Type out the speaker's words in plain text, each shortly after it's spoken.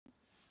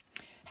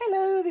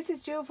Hello, this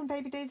is Jill from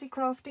Baby Daisy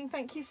Crafting.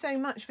 Thank you so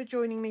much for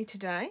joining me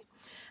today.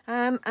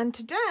 And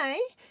today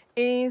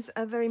is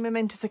a very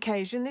momentous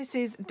occasion. This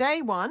is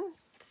day one,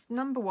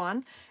 number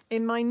one,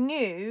 in my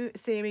new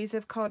series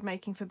of card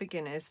making for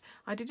beginners.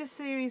 I did a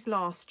series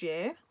last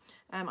year.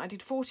 I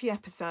did 40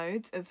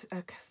 episodes of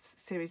a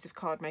series of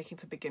card making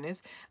for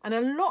beginners, and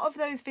a lot of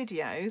those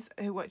videos,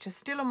 which are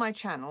still on my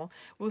channel,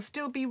 will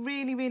still be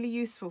really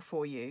useful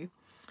for you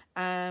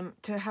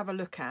to have a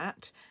look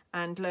at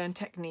and learn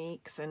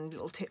techniques and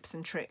little tips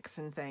and tricks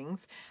and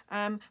things.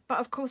 But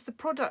of course the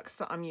products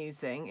that I'm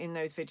using in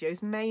those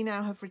videos may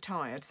now have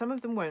retired. Some of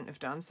them won't have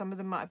done, some of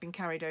them might have been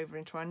carried over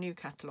into our new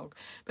catalogue,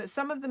 but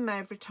some of them may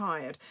have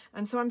retired.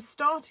 And so I'm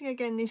starting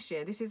again this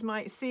year. This is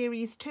my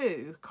series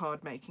 2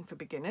 card making for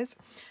beginners.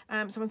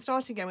 So I'm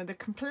starting again with a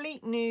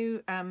complete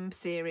new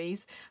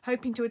series,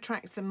 hoping to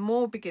attract some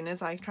more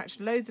beginners. I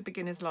attracted loads of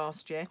beginners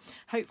last year.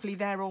 Hopefully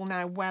they're all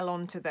now well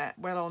on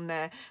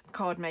their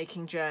card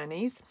making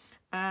journeys.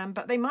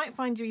 But they might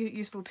find you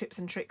useful tips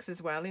and tricks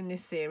as well in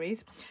this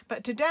series.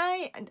 But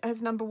today,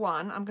 as number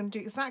one, I'm going to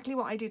do exactly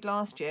what I did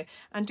last year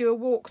and do a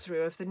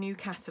walkthrough of the new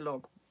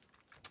catalogue.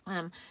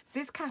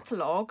 This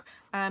catalogue,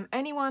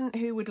 anyone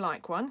who would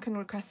like one can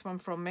request one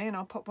from me and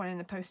I'll pop one in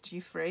the post to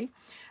you free.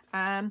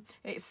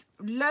 It's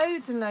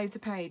loads and loads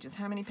of pages.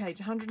 How many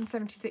pages?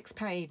 176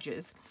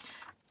 pages,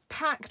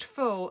 packed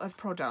full of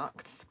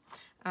products.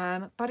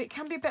 But it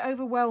can be a bit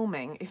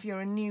overwhelming if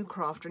you're a new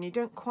crafter and you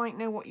don't quite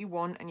know what you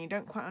want and you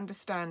don't quite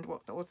understand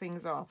what all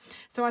things are.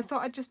 So I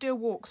thought I'd just do a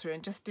walkthrough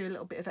and just do a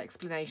little bit of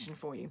explanation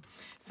for you.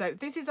 So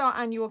this is our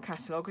annual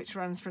catalogue, which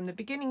runs from the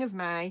beginning of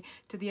May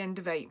to the end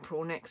of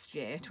April next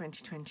year,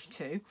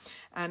 2022.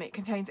 It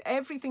contains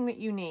everything that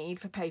you need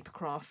for paper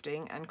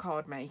crafting and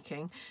card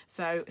making.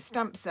 So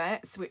stamp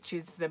sets, which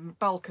is the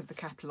bulk of the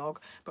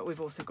catalogue, but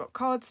we've also got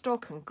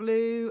cardstock and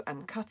glue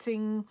and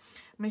cutting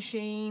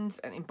machines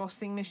and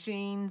embossing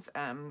machines,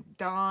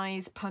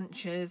 dies,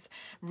 punchers,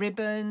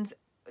 ribbons,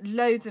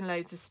 loads and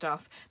loads of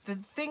stuff. The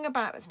thing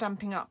about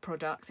Stampin' Up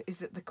products is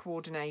that the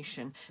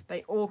coordination,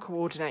 they all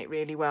coordinate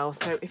really well.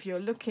 So if you're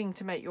looking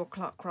to make your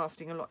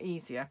crafting a lot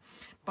easier,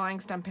 buying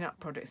Stampin' Up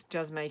products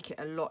does make it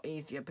a lot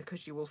easier,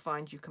 because you will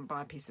find you can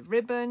buy a piece of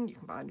ribbon, you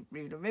can buy a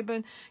ruler ribbon,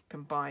 you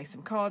can buy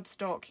some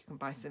cardstock, you can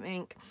buy some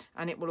ink,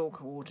 and it will all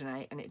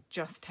coordinate, and it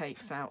just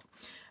takes out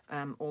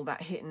all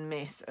that hit and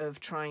miss of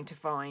trying to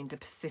find a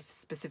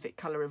specific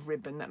colour of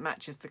ribbon that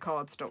matches the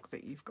cardstock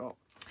that you've got.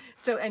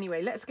 So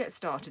anyway, let's get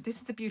started. This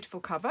is the beautiful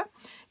cover.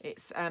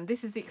 It's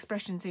this is the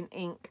Expressions in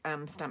Ink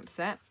stamp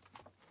set,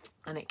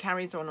 and it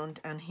carries on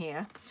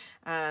here.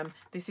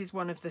 This is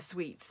one of the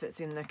suites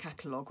that's in the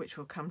catalogue, which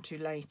we'll come to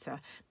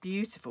later.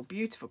 Beautiful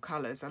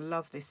colours. I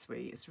love this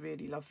suite. It's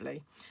really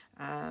lovely.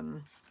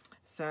 And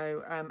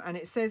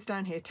it says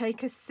down here,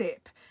 take a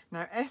sip.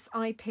 Now,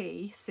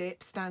 SIP,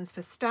 SIP, stands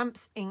for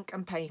stamps, ink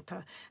and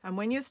paper. And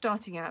when you're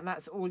starting out,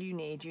 that's all you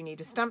need. You need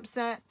a stamp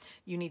set,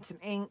 you need some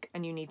ink,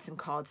 and you need some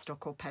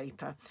cardstock or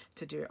paper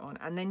to do it on.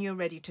 And then you're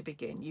ready to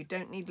begin. You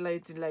don't need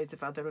loads and loads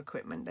of other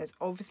equipment. There's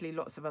obviously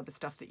lots of other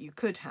stuff that you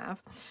could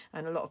have,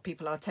 and a lot of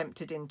people are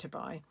tempted in to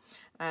buy.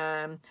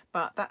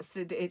 But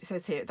it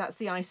says here, that's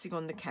the icing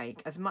on the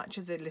cake, as much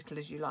as a little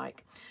as you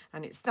like.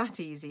 And it's that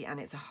easy,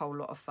 and it's a whole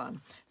lot of fun.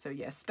 So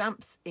yes,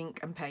 stamps, ink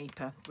and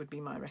paper would be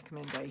my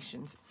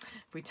recommendations.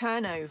 If we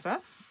turn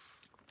over,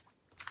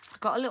 I've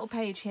got a little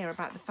page here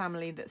about the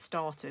family that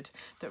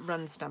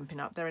runs Stampin'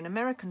 Up. They're an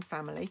American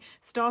family,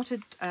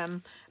 started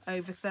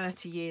over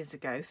 30 years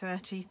ago,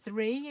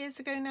 33 years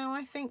ago now,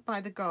 I think,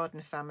 by the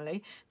Gardner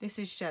family. This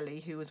is Shelley,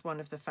 who was one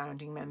of the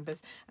founding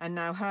members, and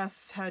now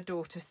her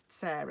daughter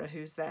Sarah,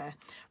 who's there,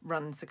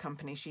 runs the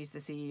company. She's the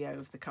CEO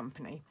of the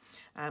company.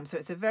 So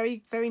it's a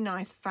very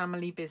nice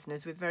family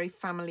business with very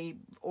family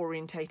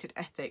orientated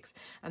ethics,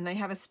 and they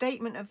have a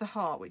statement of the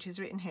heart, which is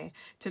written here: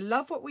 to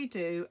love what we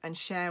do and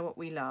share what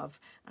we love.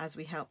 As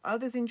we help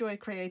others enjoy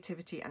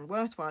creativity and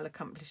worthwhile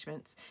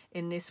accomplishments,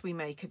 in this we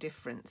make a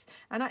difference.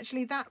 And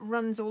actually that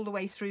runs all the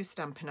way through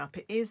Stampin' Up.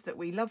 It is that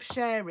we love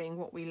sharing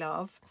what we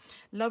love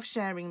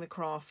sharing the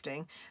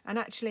crafting, and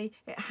actually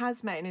it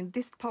has made, and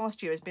this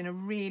past year has been a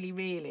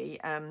really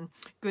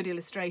good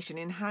illustration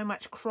in how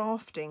much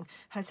crafting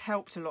has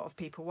helped a lot of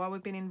people. While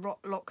we've been in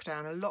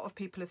lockdown, a lot of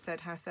people have said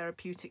how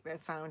therapeutic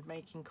they've found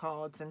making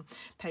cards and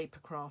paper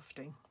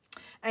crafting.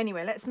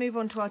 Anyway, let's move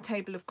on to our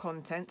table of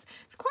contents.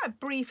 It's quite a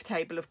brief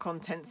table of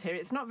contents here.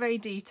 It's not very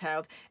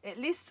detailed. It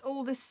lists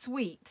all the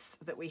suites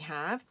that we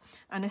have,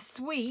 and a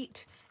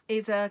suite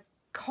is a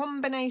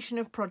combination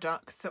of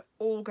products that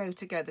all go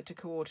together to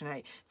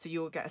coordinate. So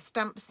you'll get a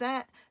stamp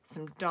set,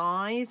 some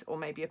dies, or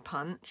maybe a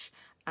punch,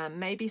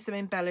 maybe some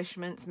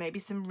embellishments, maybe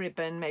some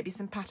ribbon, maybe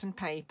some pattern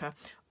paper,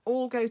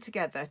 all go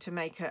together to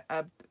make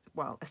a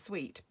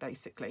suite,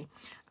 basically.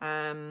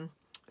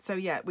 So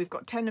yeah, we've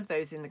got 10 of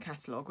those in the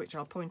catalogue, which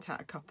I'll point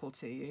out a couple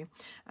to you.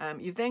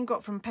 You've then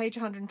got from page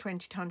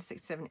 120 to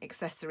 167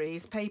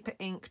 accessories, paper,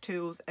 ink,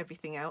 tools,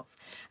 everything else.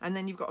 And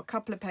then you've got a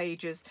couple of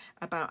pages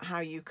about how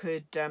you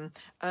could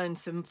earn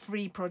some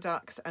free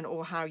products and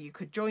or how you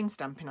could join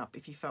Stampin' Up!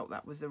 If you felt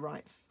that was the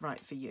right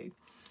for you.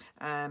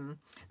 And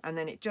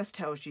then it just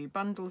tells you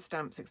bundles,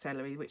 stamps,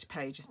 auxiliary, which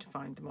pages to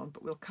find them on,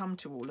 but we'll come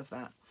to all of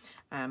that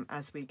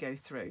as we go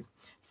through.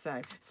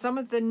 So some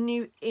of the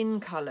new in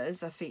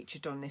colours are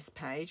featured on this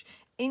page.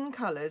 In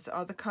colours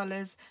are the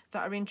colours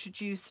that are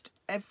introduced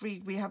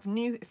we have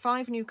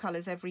 5 new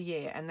colours every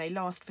year, and they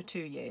last for 2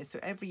 years. So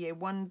every year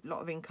one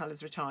lot of in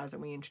colours retires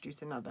and we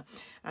introduce another.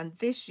 And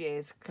this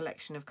year's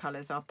collection of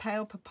colours are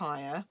pale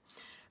papaya,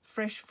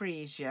 fresh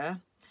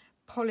freesia,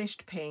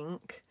 polished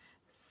pink,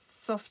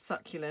 soft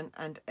succulent,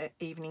 and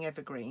evening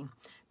evergreen.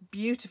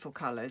 Beautiful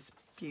colours,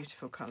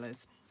 beautiful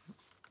colours.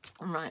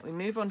 Right, we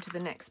move on to the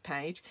next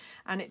page,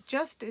 and it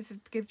just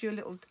gives you a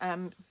little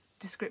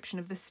description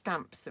of the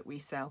stamps that we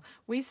sell.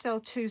 We sell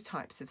 2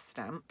 types of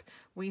stamp.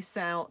 We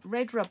sell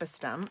red rubber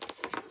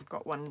stamps. I've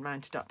got one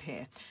mounted up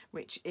here,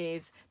 which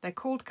is, they're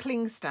called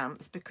cling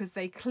stamps because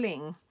they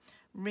cling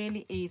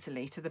really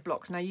easily to the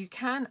blocks. Now you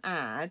can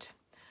add,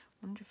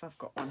 I wonder if I've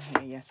got one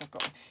here. Yes, I've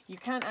got one. You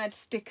can add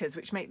stickers,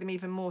 which make them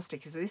even more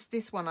sticky. So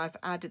this one I've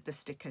added the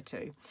sticker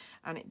to,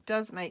 and it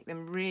does make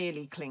them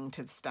really cling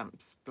to the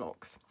stamps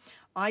blocks.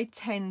 I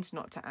tend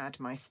not to add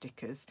my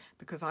stickers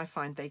because I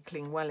find they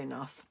cling well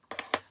enough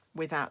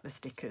without the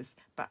stickers,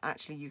 but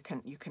actually you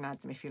can add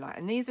them if you like.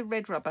 And these are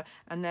red rubber,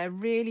 and they're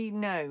really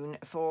known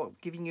for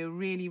giving you a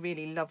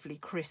really lovely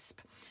crisp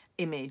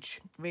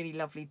image, really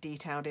lovely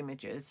detailed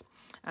images.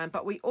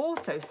 But we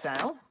also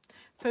sell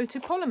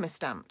photopolymer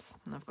stamps,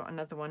 and I've got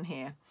another one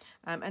here,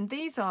 and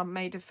these are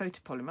made of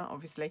photopolymer,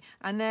 obviously,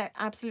 and they're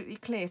absolutely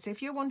clear. So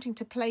if you're wanting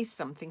to place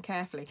something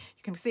carefully,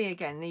 you can see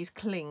again these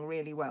cling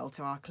really well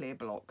to our clear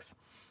blocks.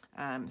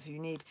 So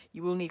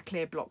you will need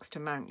clear blocks to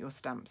mount your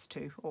stamps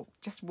to, or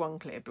just one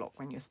clear block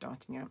when you're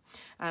starting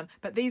out.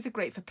 But these are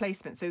great for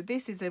placement. So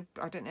this is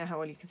I don't know how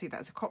well you can see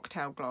that, it's a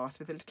cocktail glass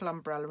with a little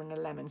umbrella and a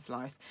lemon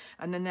slice.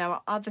 And then there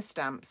are other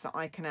stamps that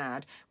I can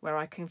add where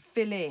I can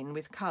fill in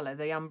with colour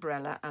the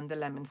umbrella and the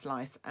lemon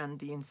slice and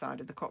the inside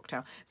of the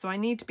cocktail. So I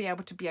need to be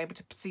able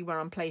to see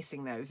where I'm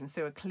placing those, and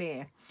so a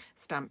clear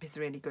stamp is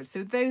really good.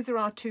 So those are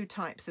our 2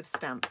 types of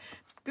stamp.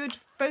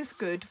 Both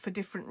good for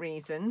different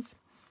reasons.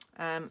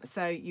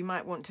 So you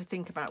might want to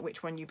think about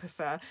which one you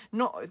prefer.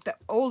 Not that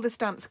all the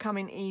stamps come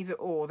in either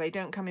or, they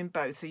don't come in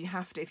both. So you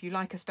have to, if you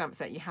like a stamp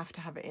set, you have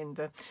to have it in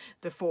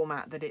the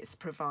format that it's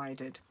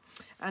provided.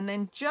 And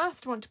then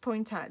just want to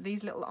point out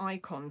these little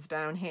icons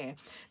down here.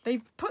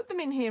 They've put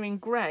them in here in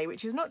grey,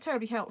 which is not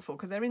terribly helpful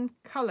because they're in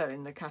colour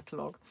in the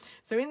catalogue.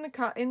 So in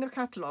the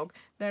catalogue,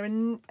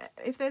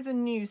 if there's a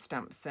new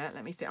stamp set,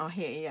 let me see,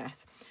 here,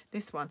 yes,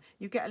 this one,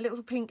 you get a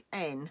little pink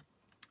N.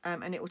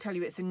 And it will tell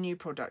you it's a new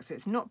product, so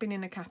it's not been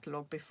in a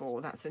catalogue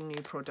before. That's a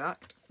new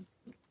product.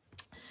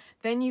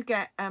 Then you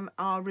get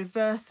our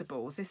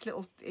reversibles. This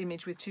little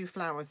image with 2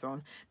 flowers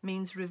on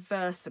means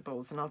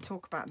reversibles, and I'll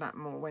talk about that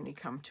more when we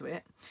come to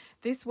it.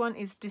 This one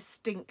is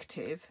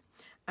distinctive,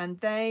 and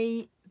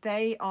they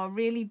are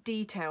really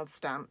detailed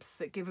stamps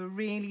that give a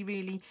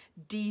really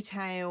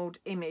detailed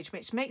image,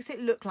 which makes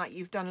it look like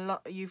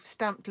you've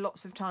stamped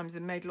lots of times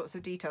and made lots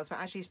of details, but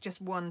actually it's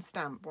just one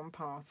stamp, one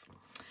pass.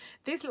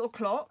 This little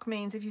clock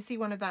means if you see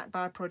one of that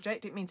by a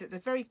project, it means it's a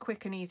very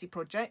quick and easy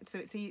project. So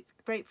it's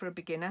great for a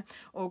beginner,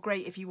 or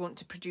great if you want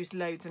to produce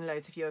loads and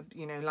loads. If you're,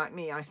 like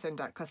me, I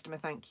send out customer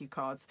thank you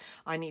cards.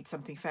 I need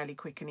something fairly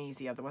quick and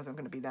easy, otherwise I'm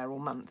going to be there all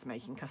month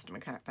making customer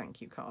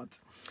thank you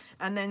cards.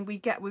 And then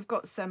we've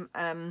got some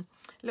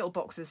little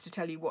boxes to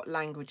tell you what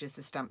languages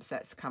the stamp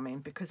sets come in,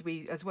 because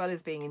we, as well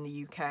as being in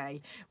the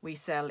UK, we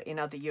sell in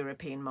other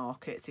European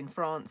markets, in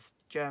France,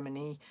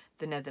 Germany,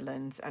 the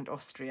Netherlands and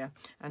Austria,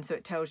 and so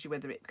it tells you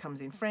whether it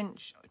comes in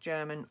French,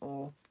 German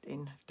or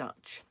in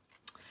Dutch.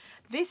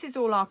 This is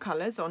all our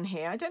colours on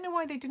here. I don't know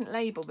why they didn't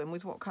label them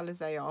with what colours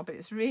they are, but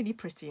it's really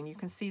pretty, and you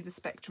can see the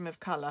spectrum of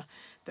colour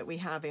that we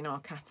have in our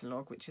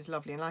catalogue, which is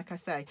lovely. And like I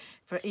say,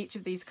 for each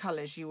of these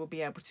colours you will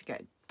be able to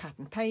get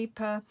pattern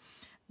paper,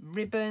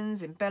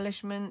 ribbons,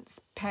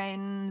 embellishments,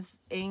 pens,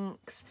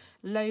 inks,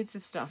 loads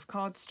of stuff,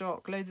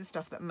 cardstock, loads of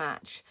stuff that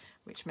match,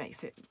 which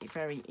makes it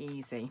very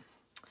easy.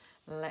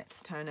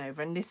 Let's turn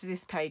over, and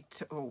this page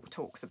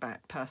talks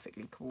about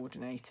perfectly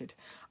coordinated.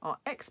 Our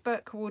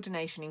expert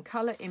coordination in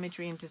colour,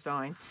 imagery and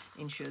design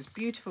ensures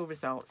beautiful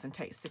results and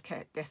takes the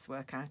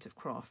guesswork out of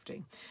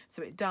crafting.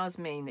 So it does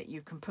mean that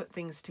you can put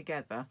things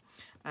together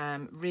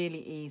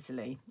really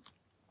easily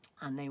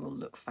and they will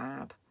look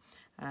fab.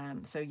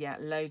 So yeah,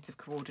 loads of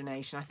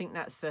coordination. I think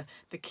that's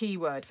the key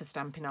word for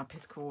Stampin' Up!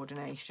 Is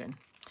coordination.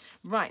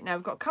 Right, now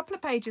we've got a couple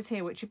of pages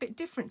here which are a bit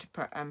different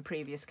to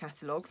previous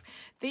catalogues.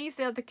 These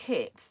are the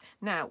kits.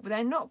 Now,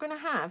 they're not going to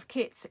have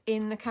kits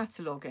in the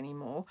catalogue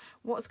anymore.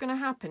 What's going to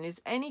happen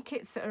is any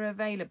kits that are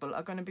available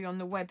are going to be on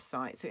the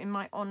website. So in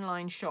my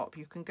online shop,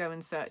 you can go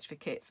and search for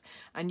kits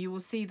and you will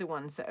see the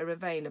ones that are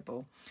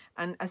available.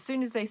 And as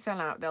soon as they sell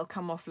out, they'll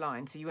come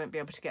offline, so you won't be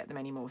able to get them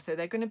anymore. So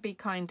they're going to be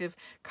kind of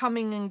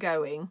coming and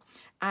going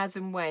as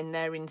and when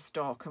they're in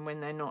stock and when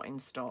they're not in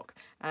stock.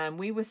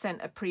 We were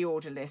sent a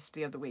pre-order list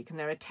the other week and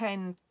there are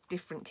 10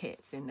 different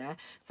kits in there.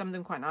 Some of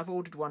them quite, I've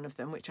ordered one of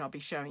them, which I'll be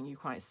showing you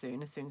quite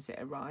soon as it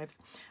arrives.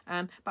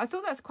 But I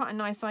thought that's quite a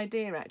nice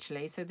idea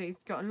actually. So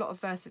they've got a lot of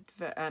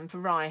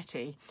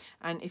variety,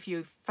 and if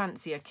you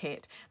fancy a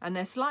kit, and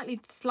they're slightly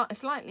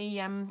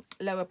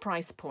lower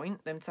price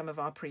point than some of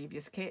our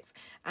previous kits.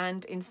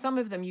 And in some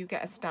of them you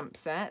get a stamp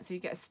set, so you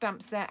get a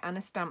stamp set and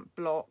a stamp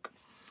block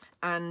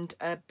and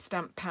a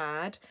stamp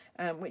pad,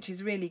 which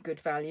is really good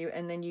value,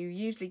 and then you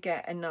usually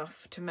get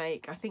enough to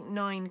make, I think,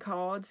 9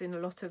 cards in a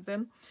lot of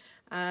them.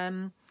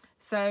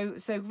 So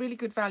really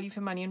good value for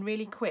money and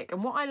really quick.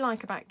 And what I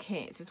like about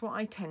kits is what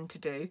I tend to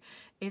do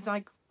is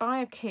I buy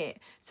a kit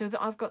so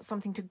that I've got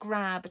something to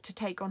grab to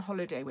take on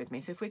holiday with me.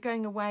 So if we're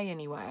going away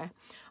anywhere,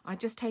 I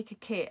just take a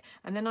kit,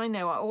 and then I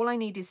know all I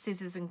need is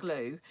scissors and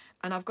glue,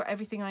 and I've got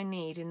everything I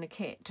need in the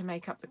kit to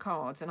make up the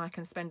cards, and I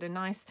can spend a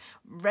nice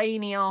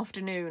rainy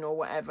afternoon or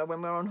whatever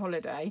when we're on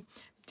holiday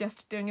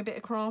just doing a bit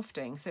of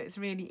crafting. So it's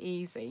really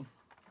easy.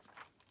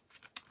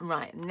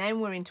 Right, and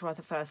then we're into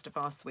the first of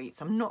our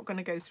suites. I'm not going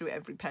to go through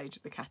every page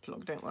of the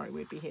catalogue, don't worry,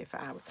 we'd be here for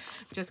hours.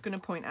 I'm just going to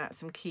point out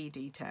some key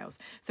details.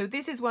 So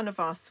this is one of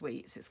our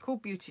suites. It's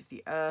called Beauty of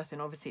the Earth,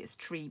 and obviously it's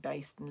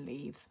tree-based and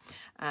leaves.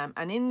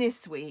 And in this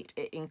suite,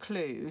 it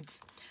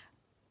includes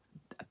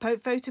a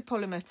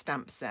photopolymer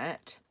stamp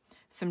set,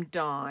 some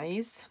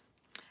dies,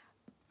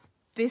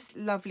 this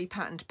lovely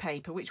patterned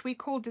paper, which we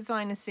call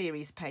designer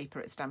series paper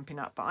at Stampin'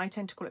 Up, but I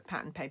tend to call it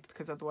patterned paper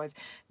because otherwise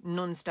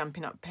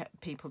non-Stampin' Up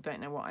people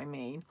don't know what I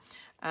mean.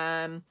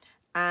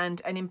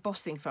 And an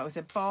embossing folder, it's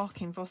a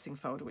bark embossing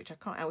folder, which I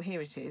can't, oh here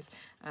it is,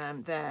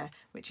 there,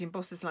 which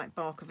embosses like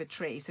bark of a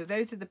tree. So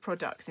those are the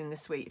products in the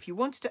suite. If you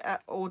wanted to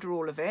order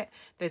all of it,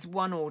 there's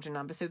one order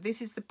number. So this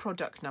is the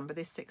product number,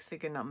 this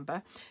 6-figure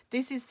number.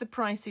 This is the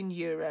price in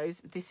euros.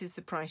 This is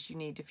the price you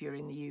need if you're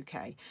in the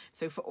UK.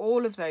 So for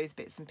all of those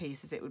bits and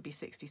pieces, it would be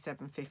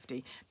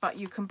 £67.50, but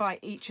you can buy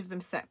each of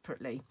them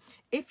separately.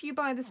 If you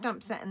buy the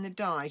stamp set and the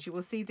dies, you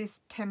will see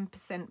this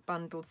 10%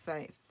 bundle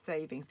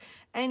savings.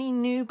 Any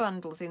new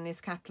bundles in this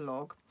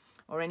catalogue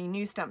or any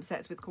new stamp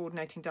sets with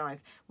coordinating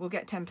dies will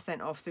get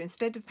 10% off. So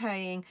instead of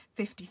paying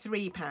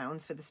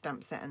 £53 for the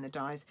stamp set and the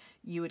dies,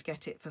 you would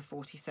get it for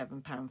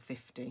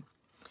 £47.50.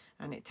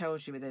 And it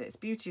tells you that it's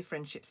Beauty of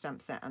Friendship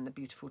stamp set and the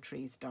Beautiful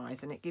Trees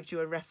dies, and it gives you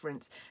a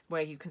reference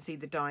where you can see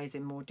the dies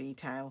in more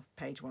detail,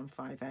 page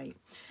 158.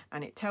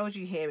 And it tells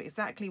you here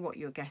exactly what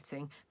you're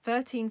getting.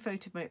 13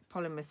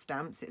 photopolymer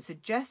stamps. It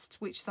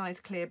suggests which size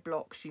clear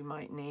blocks you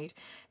might need.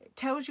 It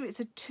tells you it's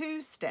a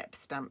 2-step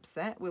stamp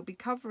set. We'll be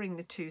covering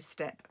the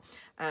 2-step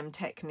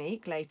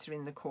technique later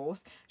in the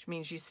course, which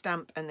means you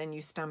stamp and then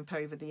you stamp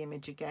over the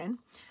image again,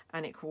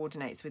 and it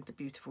coordinates with the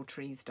Beautiful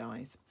Trees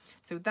dies.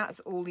 So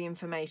that's all the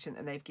information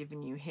that they've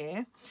given you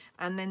here.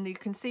 And then you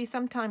can see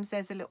sometimes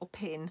there's a little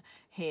pin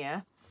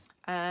here,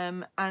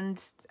 and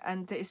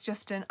it's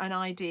just an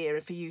idea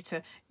for you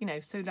to, you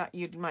know, so that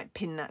you might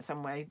pin that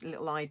somewhere, a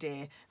little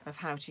idea of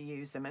how to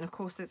use them. And of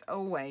course there's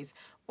always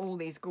all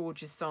these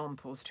gorgeous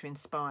samples to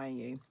inspire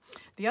you.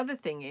 The other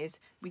thing is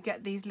we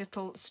get these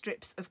little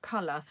strips of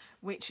colour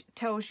which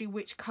tells you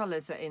which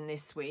colours are in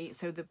this suite.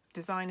 So the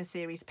designer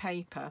series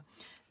paper,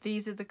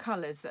 these are the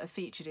colours that are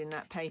featured in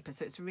that paper,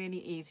 so it's really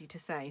easy to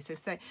say. So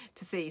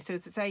to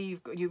say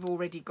you've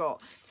already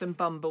got some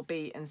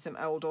Bumblebee and some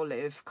Old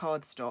Olive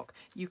cardstock,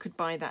 you could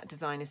buy that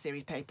designer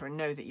series paper and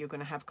know that you're going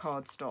to have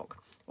cardstock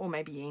or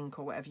maybe ink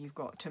or whatever you've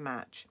got to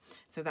match.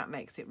 So that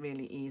makes it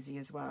really easy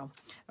as well.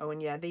 Oh,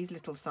 and yeah, these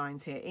little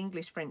signs here,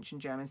 English, French and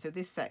German. So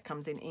this set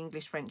comes in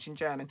English, French and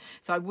German.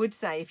 So I would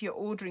say if you're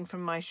ordering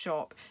from my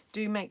shop,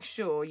 do make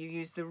sure you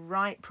use the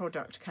right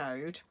product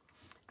code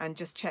and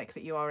just check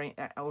that you are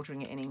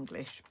ordering it in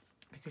English,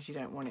 because you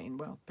don't want it in,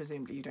 well,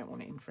 presumably you don't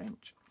want it in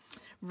French.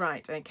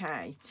 Right,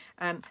 okay.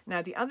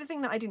 Now the other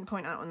thing that I didn't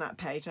point out on that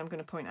page, I'm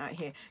going to point out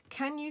here,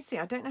 can you see,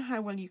 I don't know how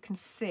well you can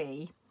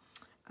see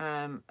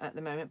at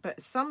the moment,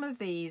 but some of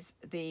these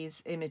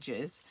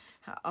images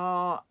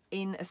are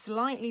in a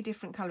slightly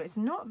different colour. It's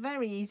not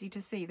very easy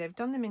to see. They've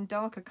done them in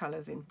darker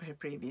colours in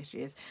previous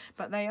years,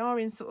 but they are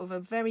in sort of a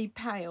very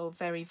pale,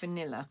 very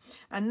vanilla,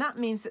 and that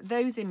means that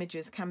those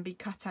images can be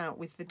cut out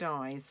with the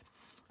dies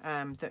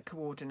that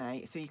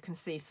coordinate. So you can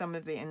see some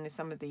of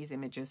these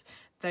images,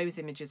 those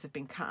images have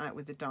been cut out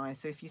with the dies.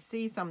 So if you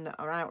see some that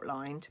are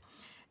outlined,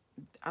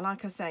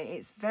 like I say,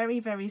 it's very,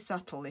 very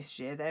subtle this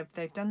year.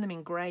 They've done them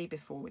in grey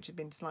before, which have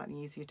been slightly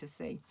easier to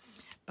see,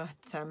 but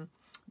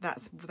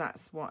that's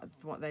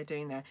what they're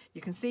doing there.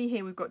 You can see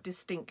here we've got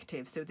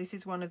distinctive, so this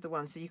is one of the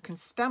ones. So you can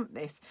stamp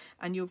this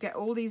and you'll get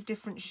all these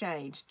different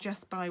shades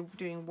just by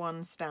doing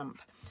one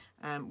stamp.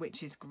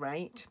 which is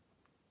great.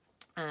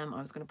 I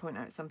was going to point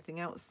out something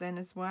else then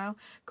as well.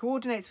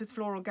 Coordinates with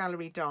Floral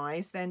Gallery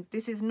dies. Then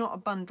this is not a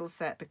bundle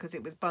set because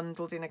it was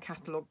bundled in a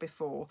catalogue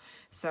before.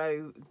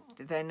 So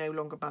they're no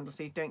longer bundled,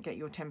 so you don't get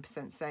your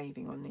 10%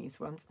 saving on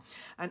these ones.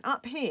 And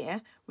up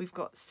here, we've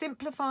got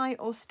simplify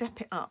or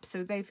step it up.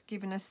 So they've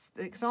given us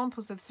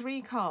examples of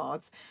 3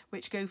 cards,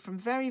 which go from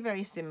very,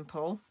 very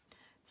simple,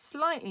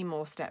 slightly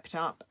more stepped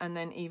up, and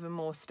then even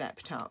more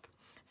stepped up.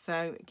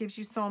 So it gives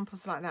you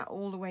samples like that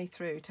all the way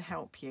through to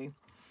help you.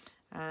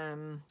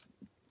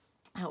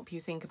 Help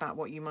you think about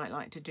what you might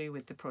like to do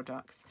with the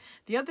products.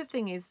 The other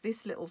thing is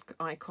this little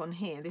icon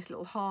here, this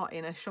little heart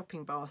in a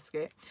shopping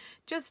basket,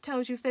 just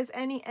tells you if there's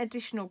any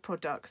additional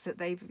products that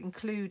they've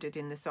included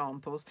in the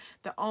samples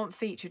that aren't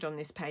featured on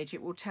this page.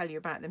 It will tell you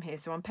about them here.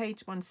 So on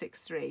page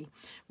 163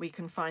 we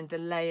can find the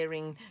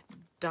layering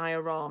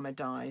diorama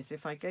dies.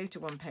 If I go to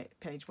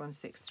page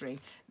 163,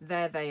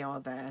 there they are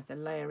there, the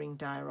layering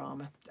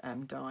diorama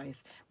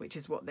dies, which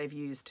is what they've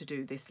used to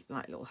do this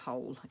like little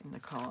hole in the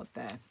card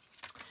there.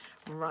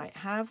 Right,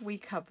 have we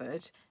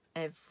covered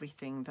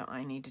everything that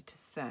I needed to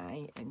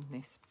say in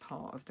this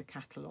part of the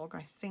catalogue?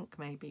 I think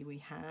maybe we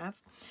have.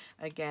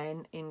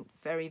 Again, in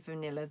very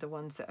vanilla, the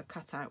ones that are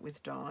cut out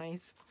with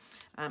dies.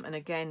 And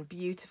again,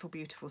 beautiful,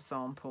 beautiful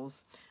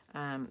samples.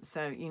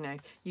 So, you know,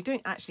 you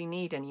don't actually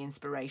need any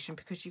inspiration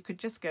because you could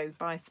just go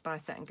buy a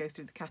set and go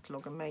through the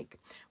catalogue and make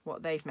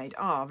what they've made.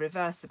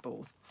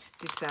 Reversibles.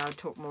 Did say I'd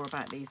talk more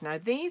about these. Now,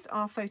 these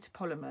are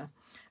photopolymer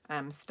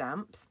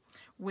stamps,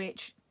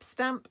 which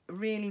stamp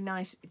really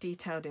nice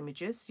detailed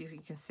images, you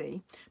can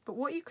see. But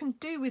what you can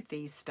do with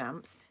these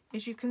stamps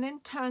is you can then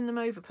turn them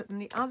over, put them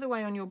the other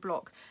way on your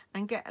block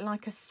and get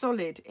like a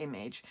solid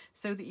image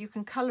so that you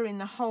can colour in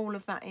the whole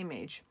of that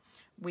image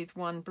with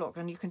one block,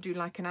 and you can do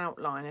like an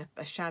outline,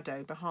 a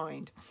shadow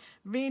behind.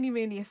 Really,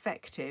 really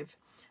effective.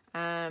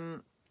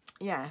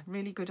 Yeah,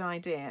 really good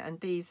idea. And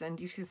these, and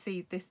you can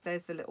see this,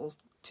 there's the little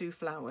 2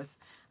 flowers.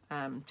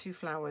 2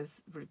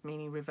 flowers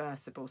meaning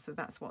reversible, so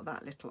that's what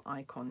that little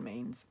icon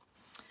means.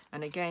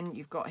 And again,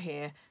 you've got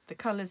here the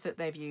colours that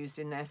they've used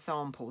in their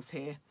samples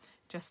here,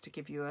 just to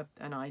give you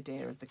an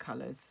idea of the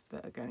colours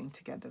that are going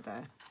together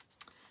there.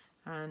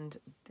 And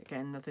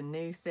again, another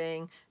new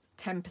thing,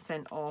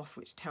 10% off,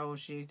 which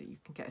tells you that you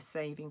can get a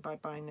saving by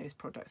buying those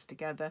products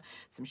together.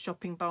 Some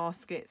shopping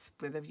baskets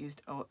where they've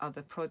used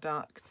other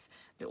products,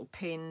 little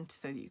pin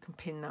so that you can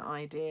pin that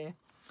idea.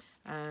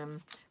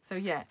 So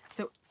yeah,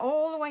 so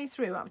all the way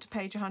through up to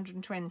page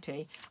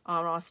 120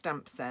 are our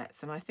stamp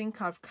sets, and I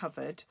think I've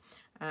covered.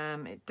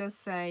 It does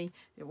say,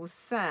 it will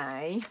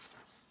say,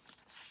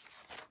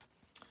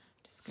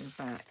 just go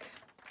back,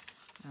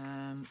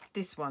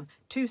 this one,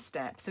 2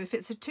 steps. So if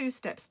it's a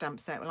 2-step stamp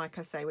set, like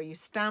I say, where you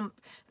stamp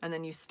and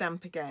then you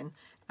stamp again,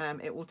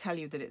 it will tell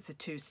you that it's a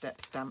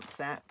 2-step stamp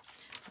set.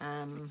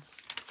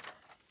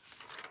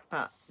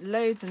 But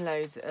loads and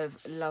loads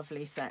of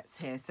lovely sets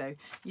here, so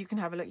you can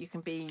have a look. You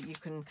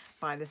can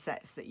buy the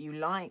sets that you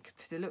like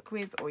to look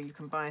with, or you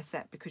can buy a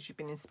set because you've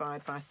been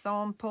inspired by a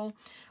sample,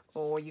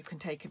 or you can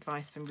take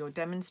advice from your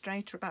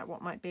demonstrator about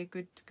what might be a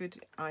good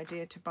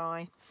idea to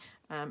buy.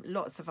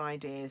 Lots of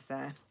ideas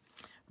there.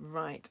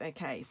 Right,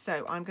 okay,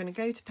 so I'm going to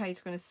go to page,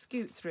 I'm going to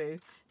scoot through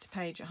to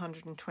page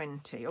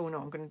 120. Oh no,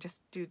 I'm going to just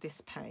do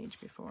this page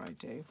before I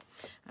do.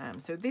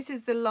 So this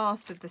is the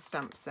last of the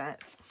stamp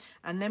sets.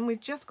 And then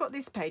we've just got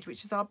this page,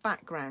 which is our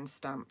background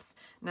stamps.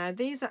 Now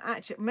these are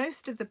actually,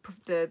 most of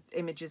the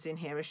images in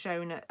here are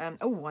shown at,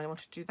 oh, I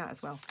want to do that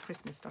as well,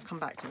 Christmas, I'll come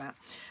back to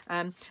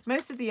that.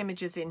 Most of the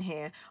images in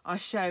here are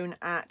shown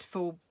at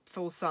full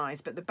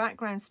size, but the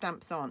background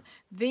stamps aren't.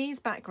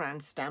 These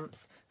background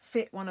stamps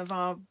fit one of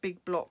our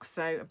big blocks,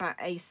 so about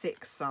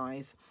A6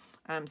 size.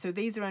 So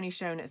these are only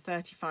shown at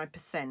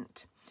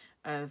 35%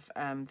 of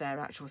their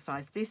actual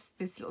size. This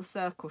little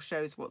circle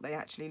shows what they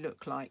actually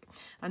look like.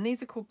 And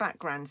these are called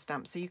background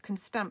stamps, so you can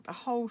stamp a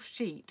whole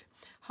sheet,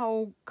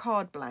 whole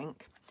card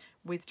blank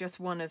with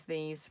just one of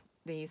these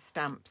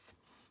stamps.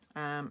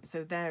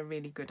 So they're a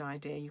really good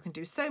idea. You can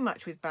do so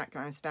much with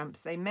background stamps.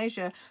 They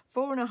measure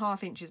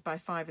 4.5 inches by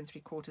 5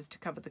 3/4 to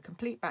cover the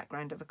complete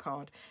background of a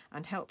card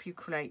and help you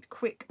create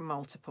quick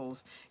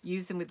multiples.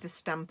 Use them with the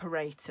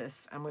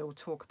Stamparatus, and we will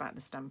talk about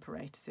the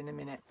Stamparatus in a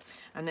minute.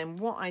 And then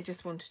what I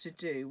just wanted to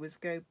do was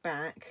go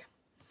back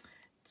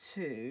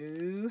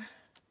to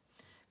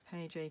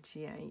page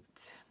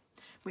 88,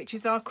 which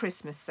is our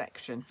Christmas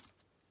section.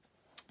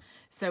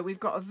 So we've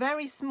got a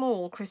very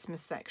small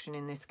Christmas section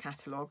in this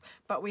catalogue,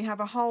 but we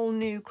have a whole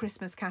new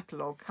Christmas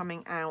catalogue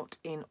coming out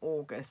in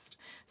August.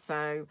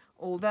 So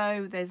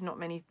although there's not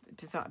many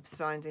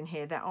designs in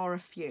here, there are a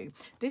few.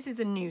 This is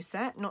a new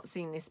set, not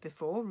seen this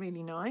before,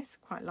 really nice,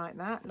 quite like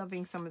that.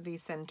 Loving some of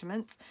these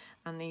sentiments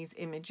and these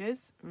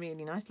images,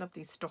 really nice, love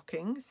these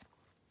stockings.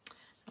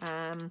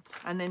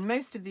 And then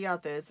most of the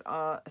others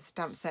are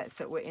stamp sets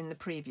that were in the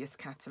previous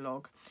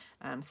catalogue.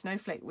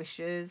 Snowflake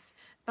Wishes,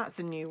 that's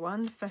a new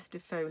one.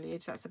 Festive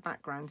Foliage, that's a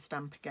background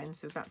stamp again,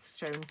 so that's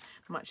shown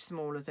much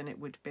smaller than it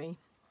would be.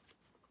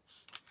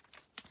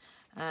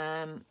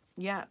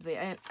 Yeah,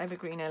 the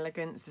Evergreen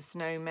Elegance, the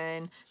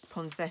Snowmen,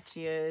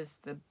 Poinsettias,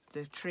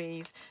 the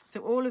trees.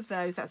 So all of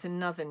those, that's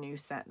another new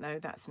set though,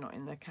 that's not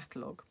in the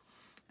catalogue.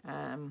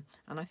 And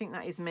I think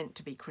that is meant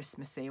to be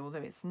Christmassy, although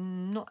it's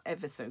not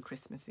ever so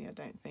Christmassy, I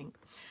don't think.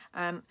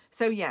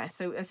 So yeah,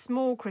 so a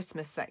small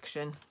Christmas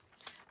section.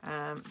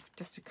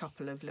 Just a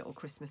couple of little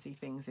Christmassy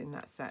things in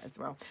that set as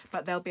well.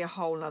 But there'll be a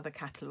whole nother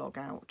catalogue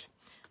out.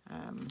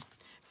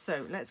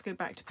 So let's go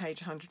back to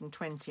page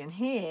 120. And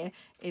here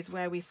is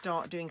where we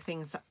start doing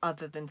things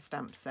other than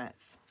stamp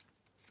sets.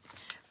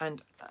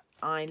 And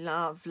I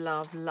love,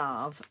 love,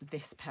 love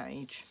this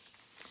page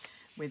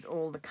with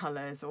all the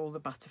colours, all the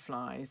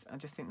butterflies. I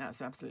just think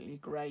that's absolutely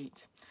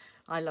great.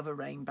 I love a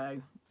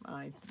rainbow.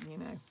 You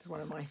know, it's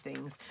one of my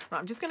things. Right,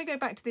 I'm just going to go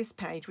back to this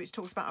page, which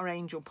talks about our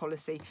angel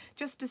policy,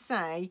 just to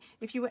say,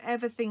 if you were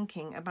ever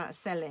thinking about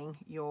selling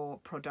your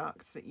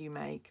products that you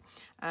make,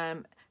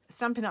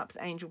 Stampin' Up's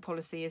angel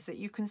policy is that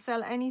you can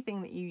sell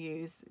anything that you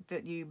use,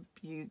 that you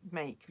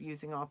make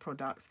using our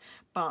products.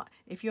 But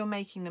if you're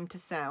making them to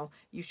sell,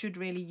 you should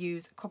really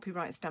use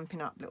copyright Stampin'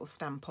 Up little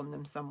stamp on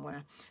them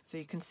somewhere. So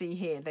you can see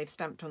here, they've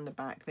stamped on the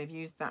back. They've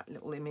used that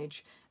little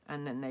image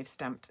and then they've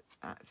stamped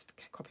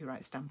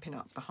copyright Stampin'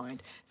 Up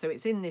behind. So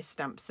it's in this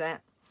stamp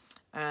set.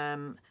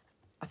 I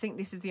think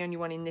this is the only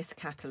one in this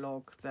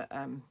catalogue that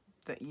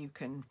that you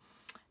can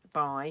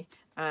buy.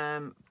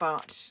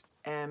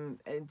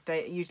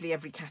 Usually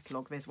every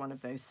catalogue there's one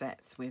of those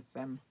sets with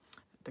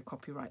the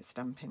copyright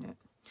stamp in it.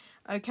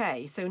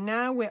 Okay, so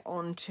now we're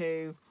on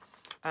to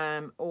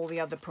all the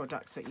other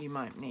products that you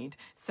might need.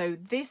 So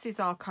this is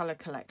our colour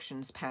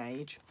collections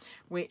page,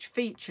 which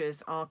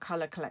features our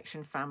colour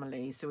collection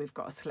family. So we've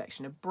got a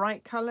selection of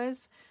bright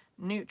colours,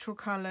 neutral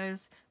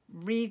colours,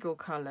 regal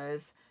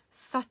colours,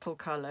 subtle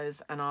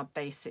colours, and our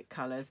basic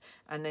colours.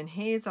 And then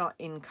here's our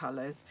in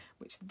colours,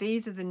 which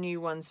these are the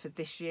new ones for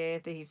this year,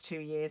 these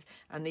 2 years,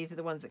 and these are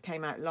the ones that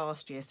came out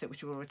last year, so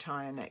which will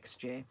retire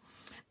next year.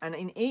 And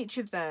in each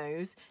of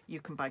those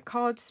you can buy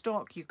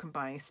cardstock, you can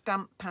buy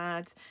stamp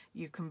pads,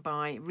 you can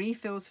buy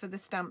refills for the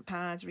stamp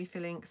pads,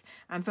 refill inks,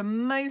 and for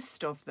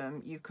most of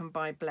them you can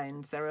buy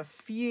blends. There are a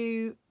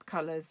few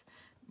colours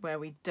where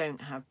we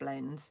don't have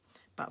blends,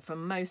 but for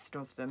most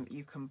of them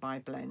you can buy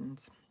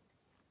blends.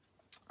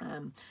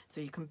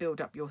 So you can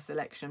build up your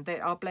selection.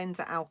 Our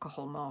blends are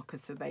alcohol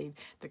markers, so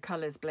the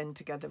colours blend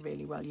together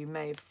really well. You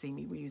may have seen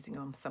me using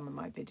on some of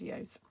my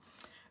videos.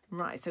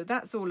 Right, so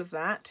that's all of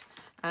that.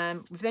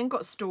 We've then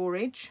got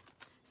storage.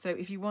 So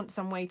if you want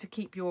some way to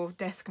keep your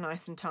desk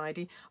nice and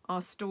tidy,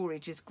 our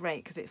storage is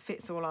great because it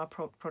fits all our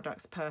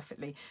products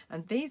perfectly.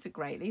 And these are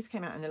great. These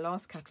came out in the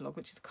last catalogue,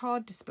 which is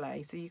card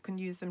display. So you can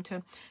use them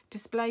to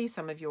display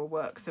some of your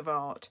works of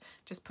art.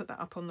 Just put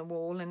that up on the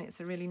wall and it's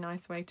a really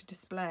nice way to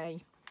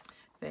display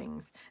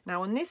things.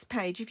 Now on this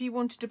page, if you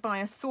wanted to buy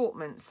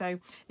assortment, so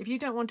if you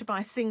don't want to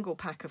buy a single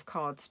pack of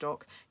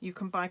cardstock, you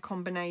can buy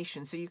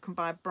combinations. So you can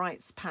buy a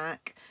brights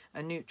pack,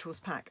 a neutrals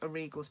pack, a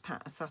regals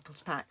pack, a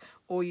subtles pack,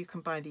 or you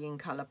can buy the in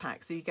colour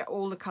pack. So you get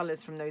all the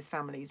colours from those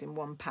families in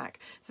one pack.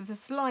 So it's a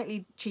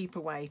slightly cheaper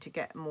way to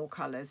get more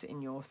colours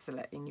in your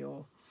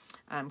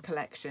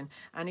collection.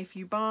 And if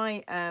you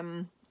buy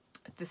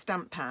the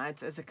stamp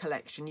pads as a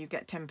collection, you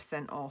get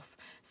 10% off.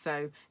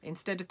 So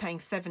instead of paying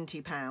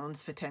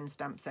 £70 for 10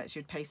 stamp sets,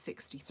 you'd pay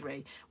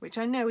 63, which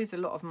I know is a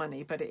lot of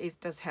money, but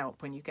it does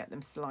help when you get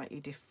them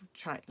slightly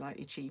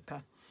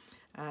cheaper.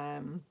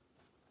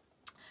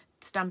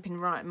 Stampin'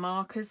 Right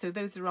markers, so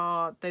those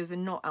are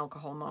not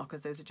alcohol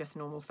markers, those are just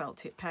normal felt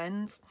tip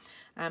pens.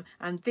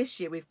 And this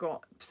year we've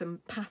got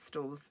some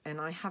pastels, and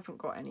I haven't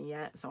got any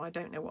yet, so I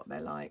don't know what they're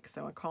like,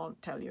 so I can't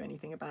tell you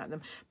anything about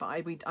them. But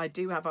I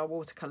do have our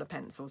watercolour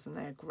pencils, and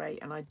they're great,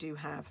 and I do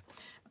have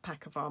a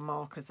pack of our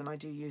markers, and I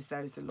do use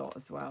those a lot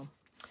as well.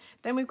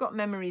 Then we've got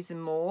Memories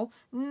and More.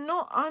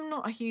 I'm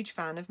not a huge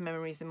fan of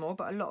Memories and More,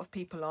 but a lot of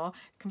people are.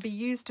 It can be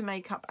used to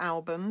make up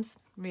albums,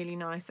 really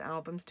nice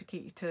albums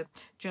to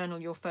journal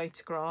your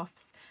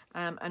photographs,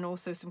 and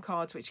also some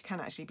cards which can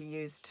actually be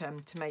used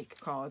to make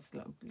cards,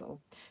 little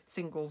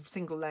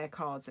single layer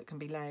cards that can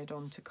be layered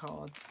onto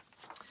cards.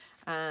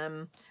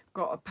 Got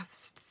a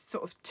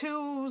sort of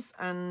tools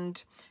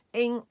and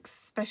inks,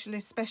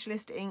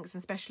 specialist inks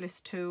and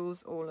specialist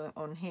tools all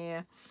on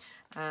here.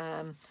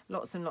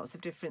 Lots and lots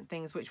of different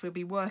things which we'll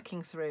be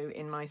working through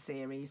in my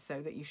series,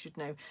 so that you should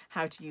know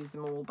how to use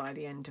them all by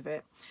the end of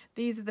it.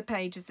 These are the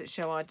pages that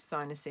show our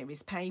designer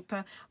series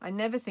paper. I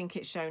never think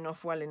it's shown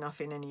off well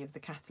enough in any of the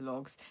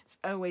catalogues. It's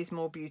always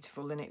more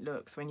beautiful than it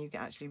looks when you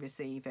actually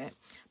receive it,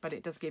 but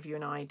it does give you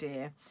an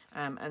idea.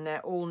 And they're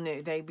all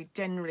new. We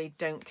generally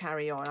don't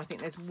carry on. I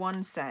think there's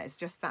one set, it's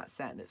just that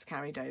set that's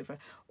carried over.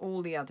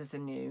 All the others are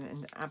new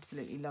and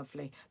absolutely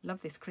lovely.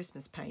 Love this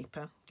Christmas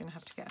paper. Gonna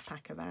have to get a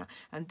pack of that.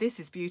 And this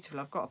is beautiful.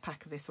 I've got a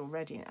pack of this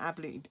already.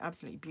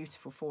 Absolutely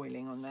beautiful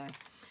foiling on there.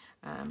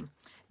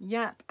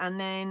 Yep, and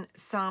then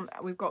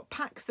we've got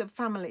packs of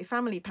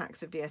family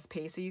packs of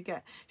DSP, so you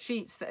get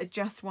sheets that are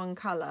just one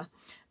colour.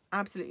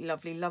 Absolutely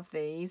lovely. Love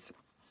these.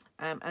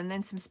 and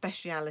then some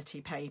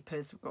speciality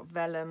papers. We've got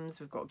vellums,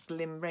 we've got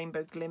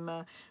rainbow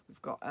glimmer,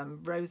 we've got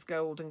rose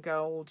gold and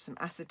gold, some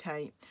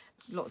acetate,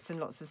 lots and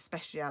lots of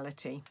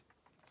speciality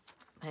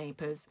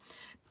papers,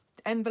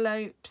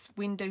 envelopes,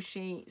 window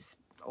sheets,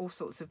 all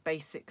sorts of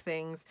basic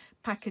things,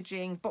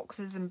 packaging,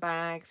 boxes and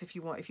bags. If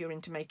you're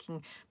into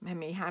making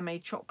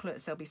handmade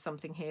chocolates, there'll be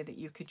something here that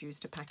you could use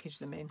to package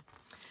them in.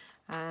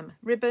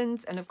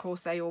 Ribbons, and of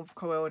course they all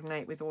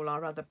coordinate with all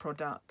our other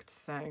products.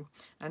 So,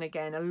 and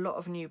again, a lot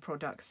of new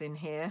products in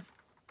here,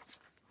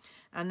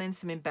 and then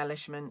some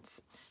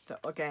embellishments that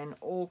again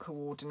all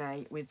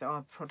coordinate with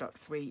our product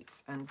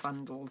suites and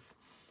bundles.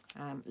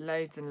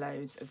 Loads and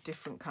loads of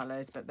different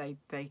colours, but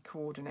they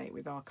coordinate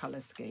with our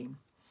colour scheme.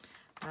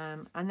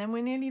 And then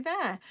we're nearly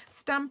there.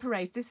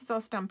 Stamperator. This is our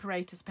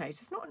Stamperators page.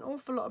 There's not an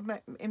awful lot of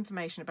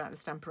information about the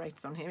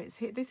Stamperators on here.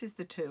 This is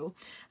the tool.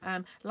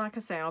 Like I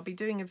say, I'll be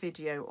doing a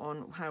video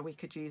on how we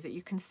could use it.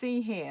 You can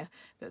see here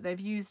that they've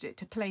used it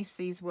to place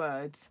these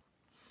words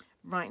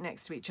right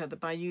next to each other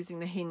by using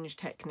the hinge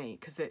technique,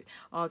 because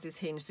ours is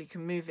hinged, so you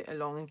can move it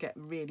along and get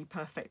really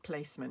perfect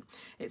placement.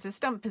 It's a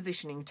stamp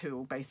positioning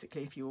tool,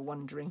 basically, if you were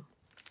wondering.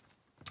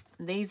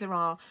 These are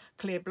our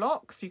clear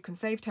blocks. You can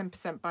save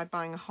 10% by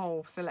buying a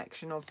whole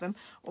selection of them,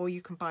 or you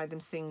can buy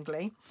them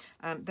singly.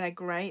 They're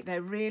great.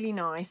 They're really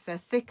nice. They're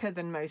thicker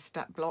than most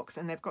stamp blocks,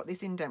 and they've got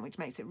this indent which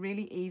makes it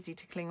really easy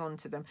to cling on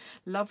to them.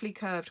 Lovely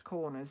curved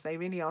corners. They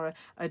really are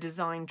a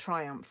design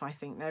triumph, I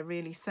think. They're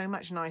really so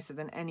much nicer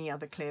than any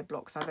other clear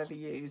blocks I've ever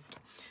used.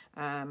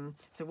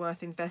 So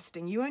worth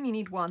investing. You only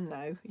need one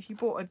though. If you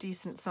bought a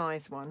decent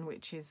size one,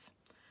 which is,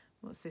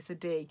 what's this, a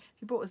D.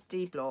 If you bought a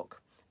D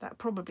block, that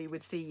probably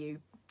would see you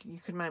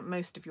could mount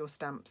most of your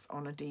stamps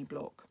on a D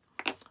block,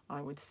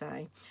 I would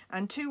say.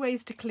 And 2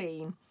 ways to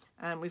clean.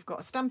 We've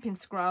got a stamping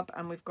scrub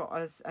and we've got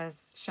a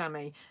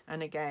chamois.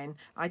 And again,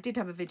 I did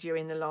have a video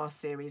in the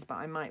last series, but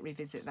I might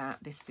revisit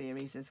this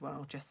series as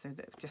well, just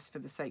for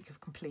the sake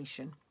of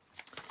completion.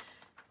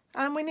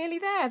 And we're nearly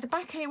there. The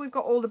back here, we've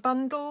got all the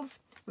bundles.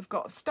 We've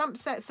got stamp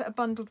sets that are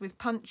bundled with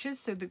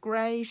punches. So the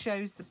grey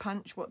shows the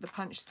punch, what the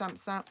punch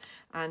stamps out.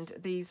 And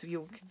these,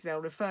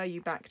 they'll refer you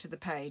back to the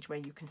page where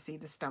you can see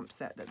the stamp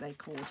set that they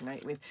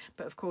coordinate with.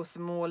 But of course,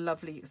 some more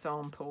lovely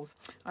examples.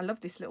 I love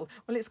this little,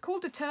 well, it's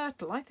called a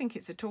turtle. I think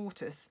it's a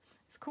tortoise.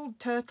 It's called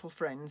Turtle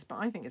Friends, but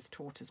I think it's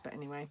tortoise, but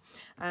anyway.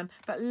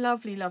 But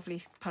lovely,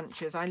 lovely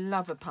punches. I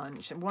love a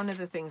punch. And one of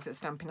the things that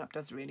Stampin' Up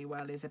does really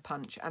well is a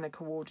punch, and a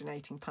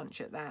coordinating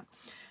punch at that.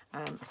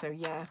 So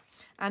yeah,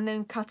 and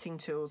then cutting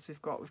tools we've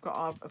got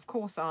our, of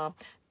course, our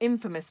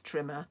infamous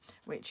trimmer,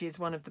 which is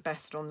one of the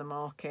best on the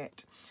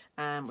market.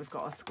 We've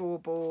got our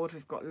scoreboard,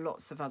 we've got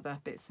lots of other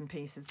bits and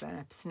pieces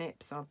there,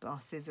 snips, our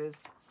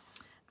scissors,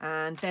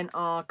 and then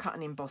our cut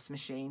and emboss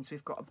machines.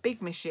 We've got a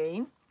big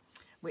machine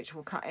which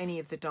will cut any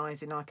of the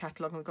dies in our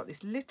catalogue, and we've got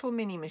this little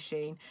mini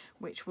machine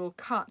which will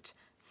cut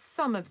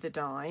some of the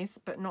dies,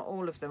 but not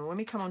all of them. When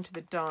we come onto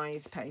the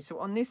dies page, so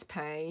on this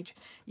page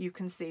you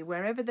can see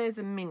wherever there's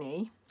a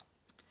mini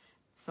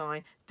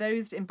sign,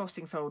 those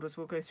embossing folders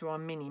will go through our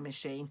mini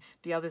machine.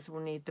 The others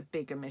will need the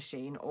bigger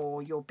machine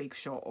or your Big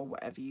Shot or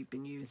whatever you've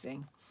been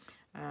using.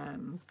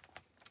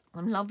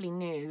 Some lovely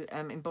new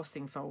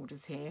embossing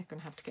folders here.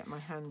 Gonna have to get my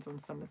hands on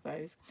some of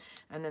those.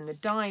 And then the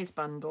dies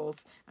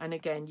bundles, and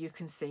again you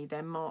can see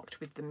they're marked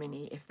with the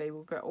mini. If they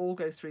will all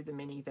go through the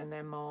mini, then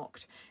they're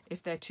marked.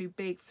 If they're too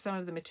big, some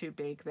of them are too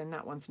big, then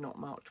that one's not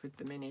marked with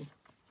the mini.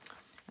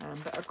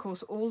 But of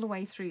course, all the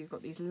way through, you've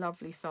got these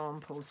lovely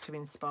samples to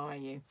inspire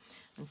you.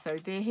 And so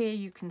here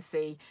you can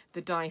see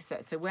the die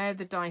sets. So where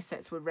the die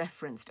sets were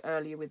referenced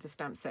earlier with the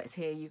stamp sets,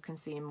 here you can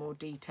see in more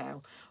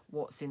detail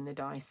what's in the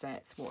die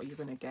sets, what you're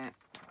going to get.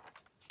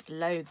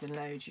 Loads and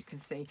loads. You can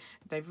see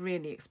they've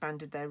really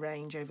expanded their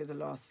range over the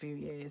last few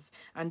years.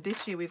 And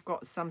this year we've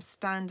got some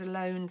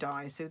standalone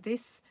dies. So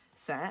this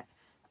set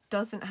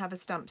doesn't have a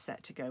stamp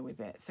set to go with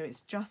it. So it's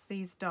just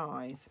these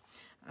dies.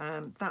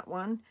 That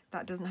one,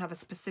 that doesn't have a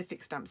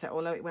specific stamp set,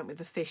 although it went with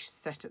the fish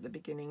set at the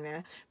beginning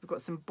there. We've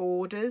got some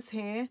borders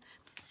here,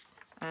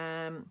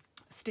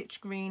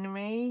 stitch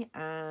greenery,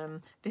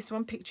 this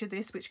one, picture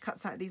this, which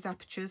cuts out these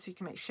apertures so you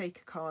can make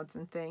shaker cards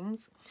and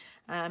things.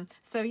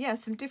 So yeah,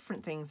 some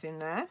different things in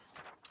there.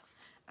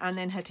 And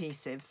then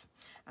adhesives.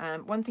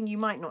 One thing you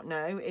might not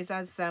know is,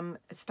 as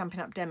Stampin'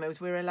 Up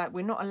demos, we're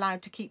not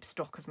allowed to keep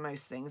stock of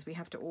most things. We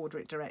have to order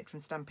it direct from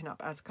Stampin'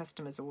 Up as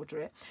customers order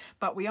it.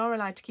 But we are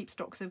allowed to keep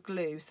stocks of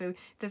glue. So if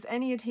there's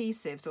any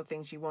adhesives or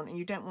things you want and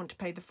you don't want to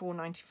pay the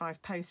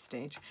 £4.95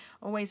 postage,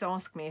 always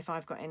ask me if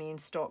I've got any in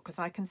stock, because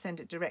I can send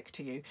it direct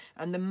to you.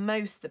 And the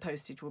most the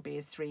postage will be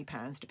is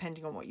 £3,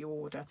 depending on what you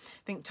order.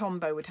 I think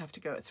Tombow would have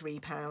to go at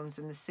 £3,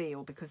 and the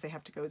seal, because they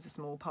have to go as a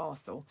small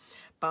parcel.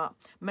 But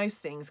most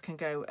things can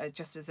go So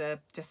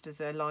just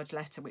as a large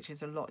letter, which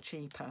is a lot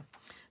cheaper.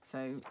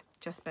 So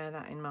just bear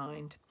that in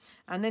mind.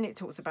 And then it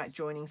talks about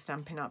joining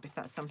Stampin' Up! If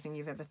that's something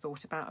you've ever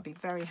thought about. I'd be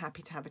very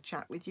happy to have a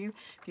chat with you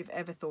if you've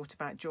ever thought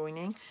about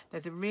joining.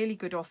 There's a really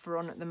good offer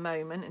on at the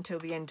moment until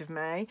the end of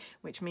May,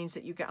 which means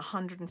that you get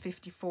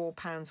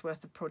 £154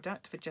 worth of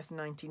product for just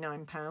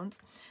 £99.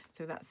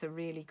 So that's a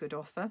really good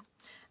offer.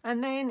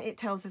 And then it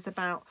tells us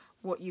about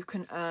what you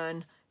can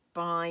earn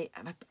by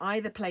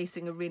either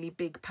placing a really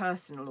big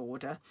personal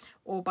order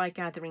or by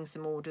gathering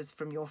some orders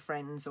from your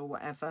friends or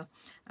whatever.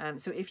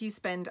 So if you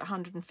spend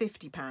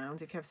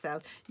 £150, if you have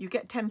sales, you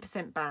get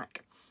 10%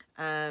 back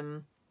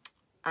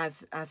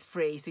as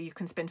free. So you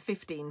can spend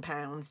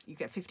 £15, you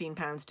get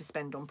 £15 to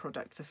spend on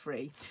product for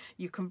free.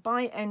 You can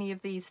buy any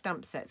of these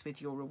stamp sets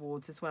with your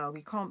rewards as well.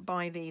 You can't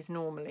buy these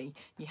normally.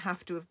 You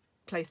have to have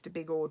placed a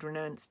big order and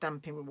earned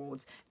stamping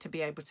rewards to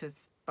be able to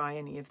buy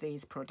any of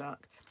these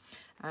products.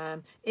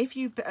 If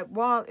you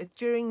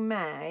during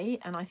May,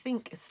 and I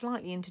think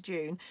slightly into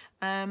June,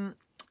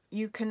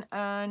 you can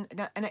earn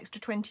an extra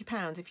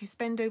 £20. If you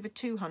spend over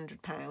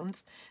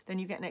 £200, then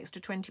you get an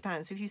extra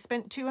 £20. So if you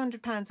spent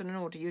 £200 on an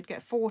order, you'd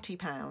get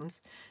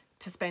 £40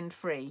 to spend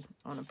free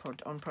on a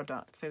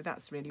product. So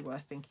that's really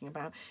worth thinking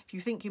about. If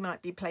you think you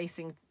might be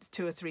placing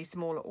 2 or 3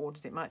 smaller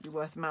orders, it might be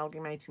worth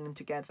amalgamating them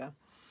together.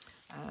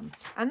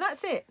 And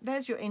that's it.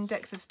 There's your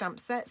index of stamp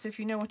sets. So if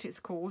you know what it's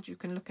called, you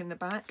can look in the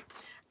back.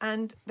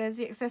 And there's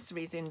the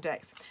accessories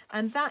index.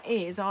 And that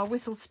is our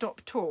whistle stop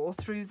tour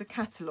through the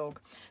catalogue.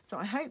 So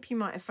I hope you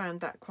might have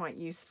found that quite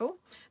useful.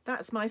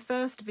 That's my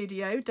first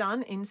video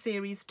done in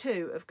series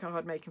 2 of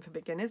Card Making for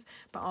Beginners.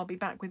 But I'll be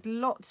back with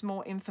lots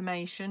more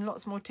information,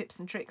 lots more tips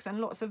and tricks, and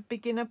lots of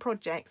beginner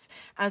projects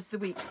as the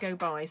weeks go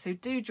by. So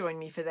do join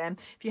me for them.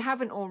 If you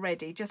haven't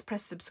already, just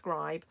press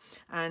subscribe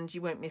and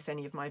you won't miss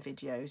any of my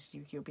videos.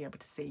 You'll be able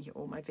to see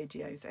all my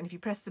videos. And if you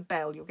press the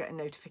bell, you'll get a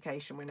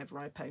notification whenever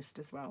I post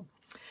as well.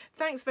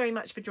 Thanks very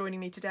much for joining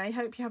me today.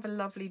 Hope you have a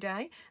lovely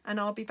day, and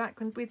I'll be back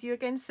with you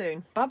again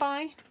soon. Bye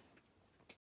bye.